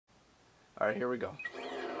Alright, here we go.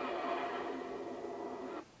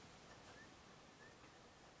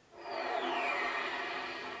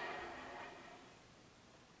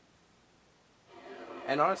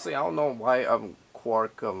 And honestly, I don't know why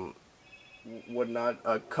Quark would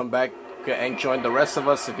not come back and join the rest of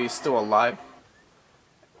us if he's still alive.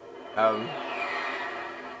 Um,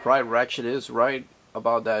 Probably Ratchet is right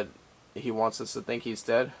about that. He wants us to think he's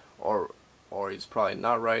dead, or he's probably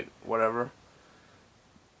not right. Whatever.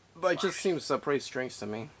 But it just seems pretty strange to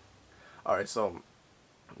me. Alright, so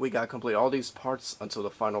we gotta complete all these parts until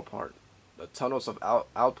the final part. The tunnels of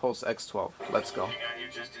Outpost X12. Let's go. You got here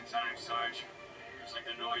just in time, Sarge. Looks like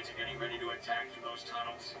the Noids are getting ready to attack through those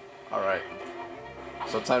tunnels. Alright.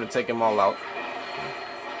 So time to take them all out.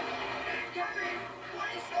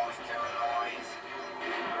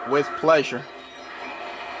 With pleasure.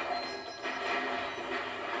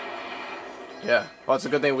 Yeah. Well, it's a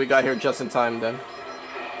good thing we got here just in time then.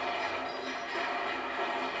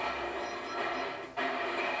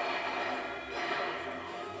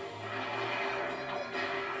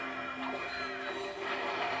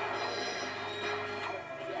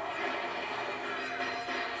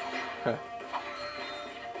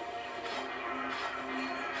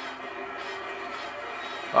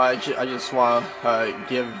 I just want to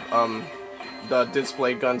give the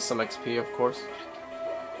display gun some XP, of course.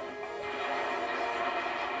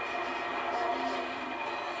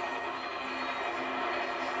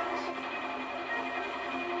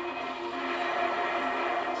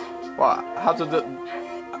 Wow,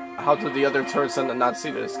 how did the other turrets not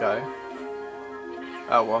see this guy?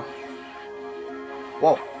 Oh well.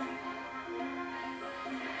 Whoa.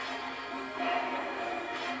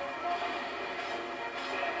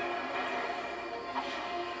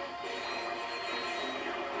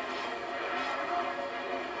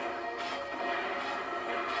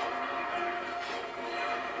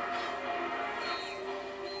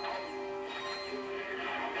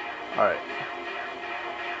 Alright.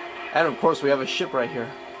 And of course we have a ship right here.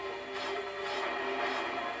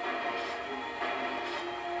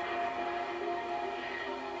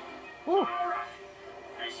 Woo.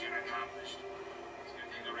 Mission accomplished. It's a good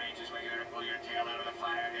thing the Rangers were here to pull your tail out of the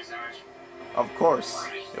fire, hey, Sarge? Of course.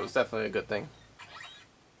 It was definitely a good thing.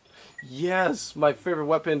 Yes, my favorite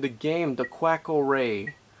weapon in the game, the Quackle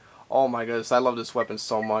Ray. Oh my goodness, I love this weapon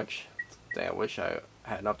so much. Dang, I wish I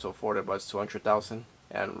had enough to afford it, but it's 200,000.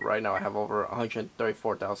 And right now I have over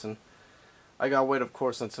 134,000. I gotta wait, of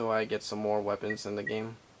course, until I get some more weapons in the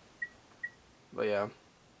game. But yeah.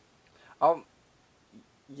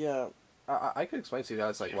 Yeah, I could explain to you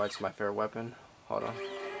guys like why it's my favorite weapon. Hold on.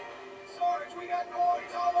 Sarge, we got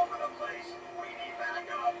Noids all over the place. We need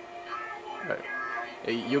backup. I don't want to Right. die.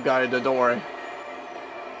 Hey, you got it, don't worry.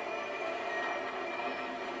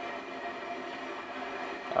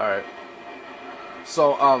 Alright.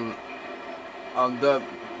 So,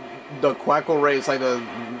 the Quackle Ray is like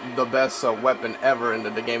the best weapon ever in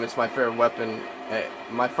the game. It's my favorite weapon.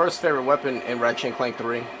 My first favorite weapon in Ratchet and Clank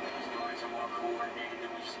 3. These Noids are more coordinated than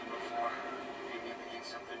we've seen before. Maybe we can get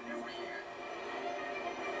something new here.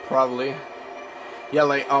 Probably. Yeah,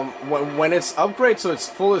 like when it's upgraded to its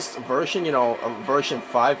fullest version, you know, version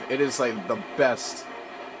 5, it is like the best.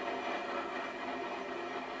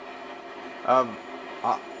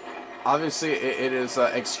 Obviously, it is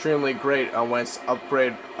extremely great when it's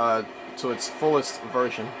upgraded to its fullest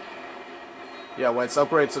version. Yeah, when it's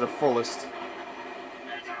upgraded to the fullest.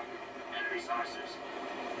 Enemy sources.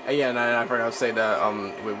 And yeah, and I forgot to say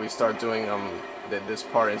that we start doing this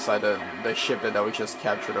part inside the ship that we just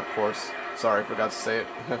captured, of course. Sorry, I forgot to say it.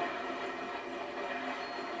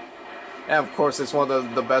 And of course, it's one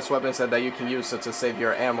of the best weapons that you can use to save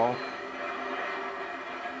your ammo.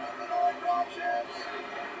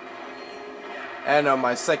 And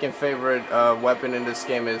my second favorite weapon in this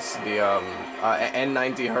game is the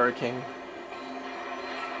N90 Hurricane.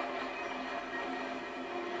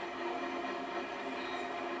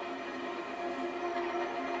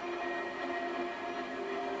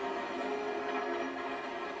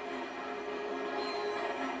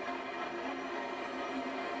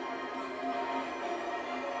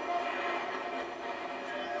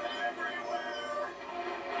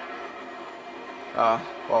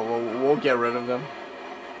 Well, we'll get rid of them. Hey,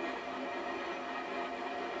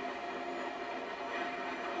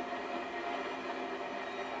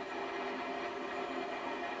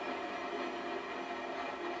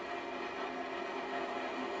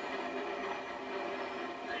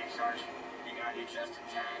 Sarge, you got here just in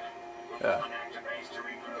time. We're Yeah. going back to base to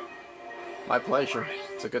regroup. My pleasure.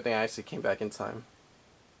 It's a good thing I actually came back in time.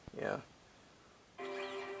 Yeah.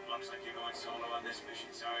 Looks like you're going solo on this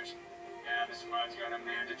mission, Sarge. Yeah, the squad's got a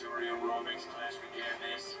mandatory aerobics class. We get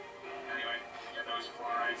this. Anyway, get those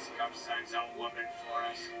 4-eyed scum sons out whooping for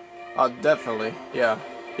us. Definitely. Yeah.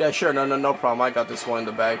 Yeah, sure. No problem. I got this one in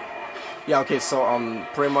the bag. Yeah. Okay. So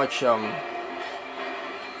pretty much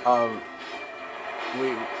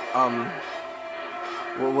we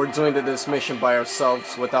we're doing this mission by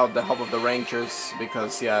ourselves without the help of the Rangers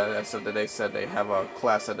because yeah, as they said, they have a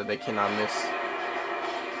class that they cannot miss.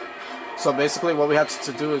 So basically, what we have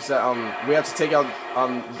to do is that we have to take out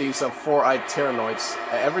these 4-eyed Tyrannoids,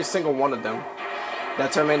 every single one of them.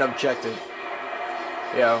 That's our main objective.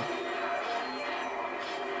 Yeah.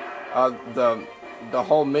 The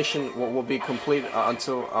whole mission will be complete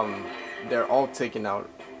until they're all taken out.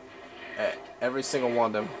 Every single one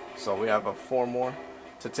of them. So we have 4 more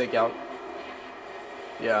to take out.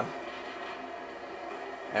 Yeah.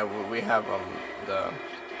 And we have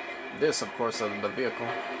this of course the vehicle.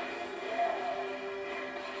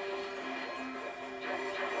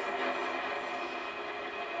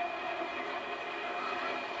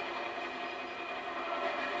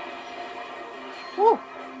 Woo!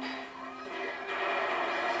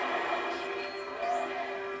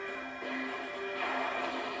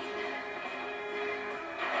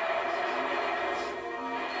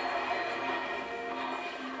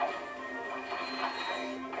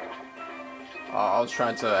 I was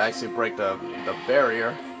trying to actually break the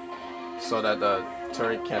barrier so that the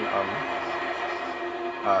turret can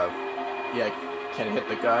yeah, can hit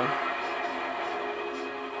the guy.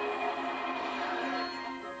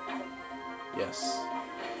 Yes.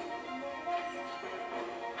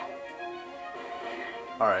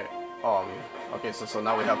 Alright. Okay, so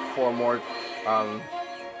now we have 4 more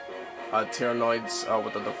Tyrannoids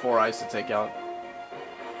with the 4 eyes to take out.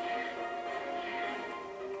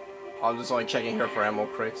 I'm just only checking here for ammo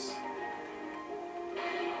crates.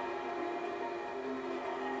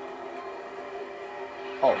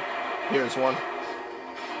 Oh, here's one.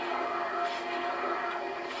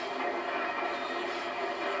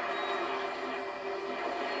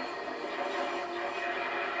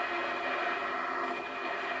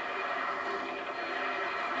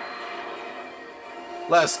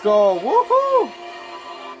 Let's go! Woohoo!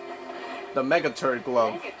 The Mega Turret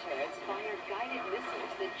Glove. Mega turrets fire guided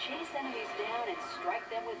missiles that chase enemies down and strike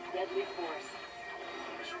them with deadly force.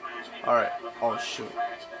 Alright. Oh shoot.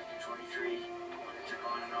 Back in 23, when it took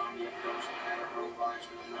on an army of ghost powered robots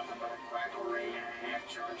with nothing but a crack array and a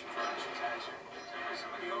half-charged crouch attacher.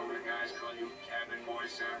 Some of the older guys call you cabin boy,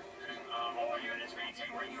 sir. All units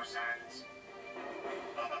maintain radio silence.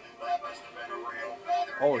 That must have been a real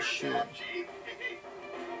feather. Oh shoot.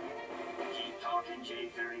 Keep talking,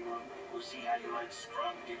 J31. We'll see how you like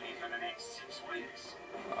scrub duty for the next 6 weeks.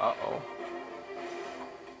 Uh-oh.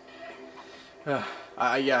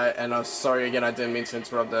 Yeah, and sorry again, I didn't mean to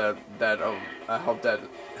interrupt that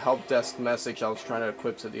help desk message I was trying to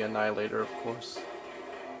equip to the Annihilator, of course.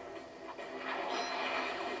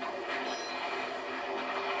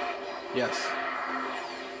 Yes.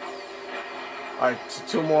 Alright,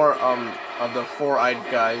 2 more of the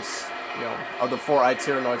 4-eyed guys, you know, of the 4-eyed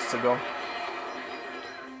Tyrannoids to go.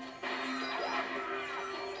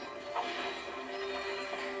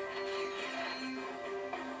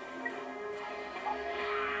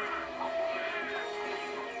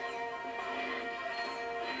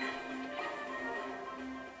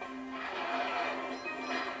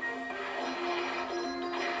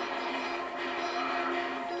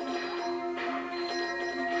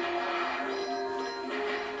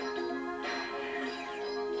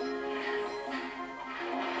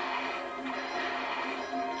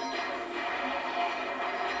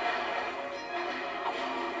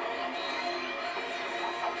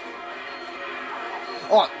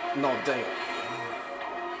 Oh, no, dang it.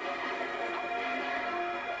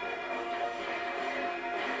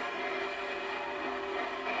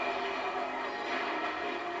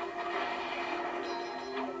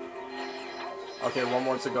 Okay, 1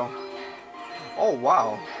 more to go. Oh,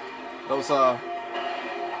 wow. Those, the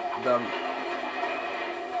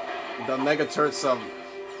mega turrets, follow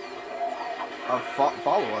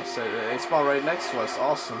us. They spawn right next to us.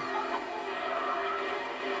 Awesome.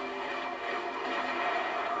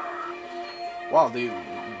 Wow,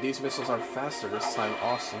 these missiles are faster this time.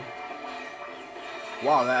 Awesome.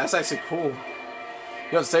 Wow, that's actually cool.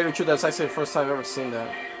 You know, to say the truth, that's actually the first time I've ever seen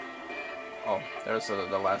that. Oh, there's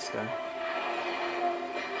the last guy.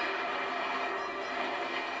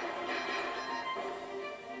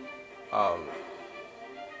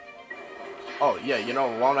 Oh, yeah, you know,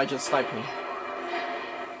 why don't I just snipe him?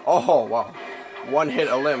 Oh, wow. 1 hit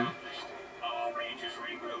a limb. All Rangers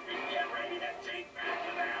regroup and get ready to take back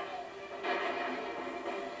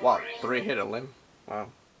the Wow, 3 hit a limb. Wow.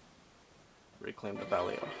 Reclaim the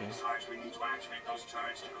valley. Okay. Sarge, we need to activate those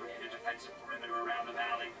turrets to create a defensive perimeter around the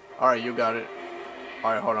valley. Alright, you got it.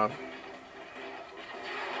 Alright, hold on.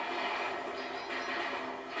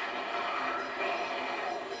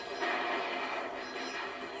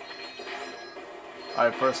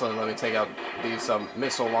 Alright, first let me take out these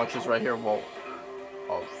missile launchers right here. Whoa.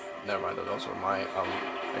 Oh, never mind. Those were my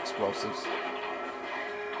explosives.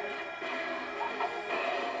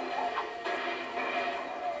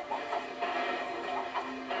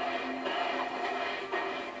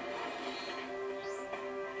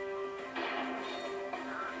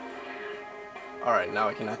 Alright, now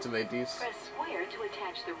I can activate these. Press square to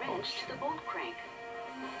attach the wrench to the bolt crank.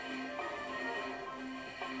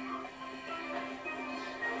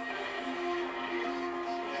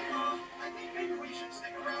 I think maybe we should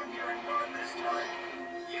stick around here and guard this turret.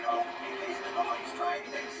 You know, in case the dog's trying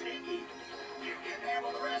anything sneaky. You can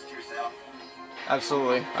handle the rest yourself.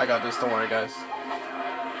 Absolutely. I got this. Don't worry, guys.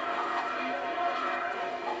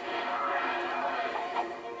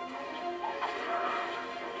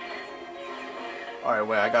 Alright,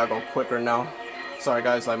 wait, I gotta go quicker now. Sorry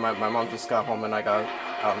guys, like my mom just got home and I got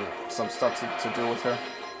some stuff to do with her.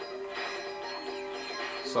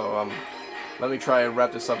 So let me try and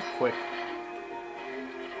wrap this up quick.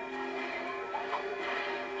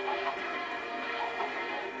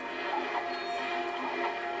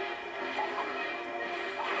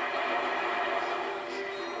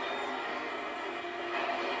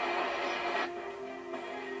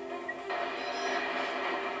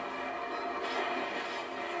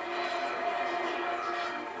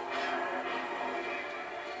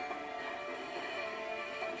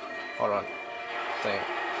 Hold on. Dang.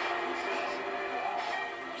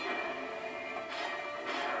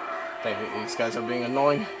 Dang, these guys are being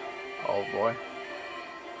annoying. Oh boy.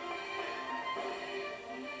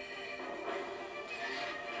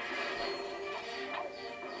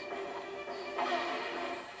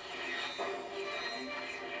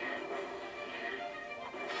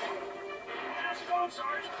 How's it going,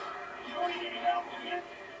 Sarge? You don't need any help, do you?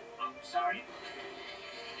 I'm sorry.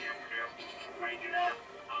 Ranger up.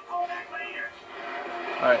 I'll call back later.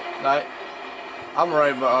 Alright, I'm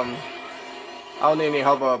alright, but I don't need any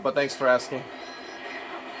help, but thanks for asking.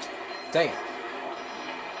 Dang it.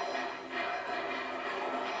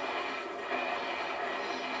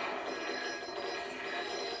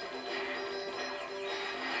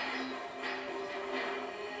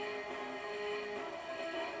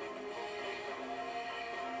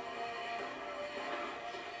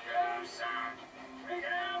 Go, Sarge. Bring it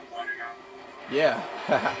out. Let it go.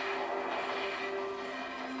 Yeah.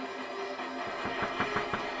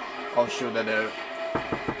 Oh shoot, that there.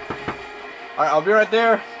 Alright, I'll be right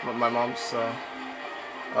there. But my mom's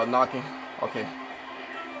knocking. Okay.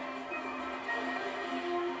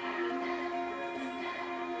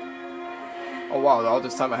 Oh wow, all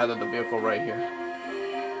this time I had the vehicle right here.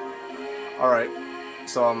 Alright.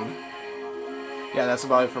 So yeah, that's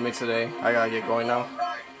about it for me today. I gotta get going now.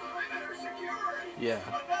 Right. Perimeter secured. Yeah.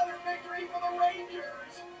 Another victory for the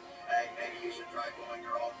Rangers. Hey, maybe you should try pulling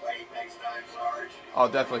your own weight next time, Sarge. Oh,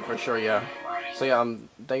 definitely, for sure, yeah. So yeah,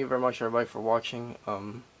 thank you very much everybody for watching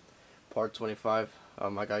part 25. I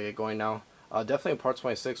gotta get going now. Definitely in part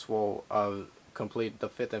 26 we'll complete the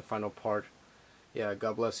 5th and final part. Yeah,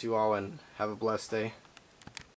 God bless you all and have a blessed day.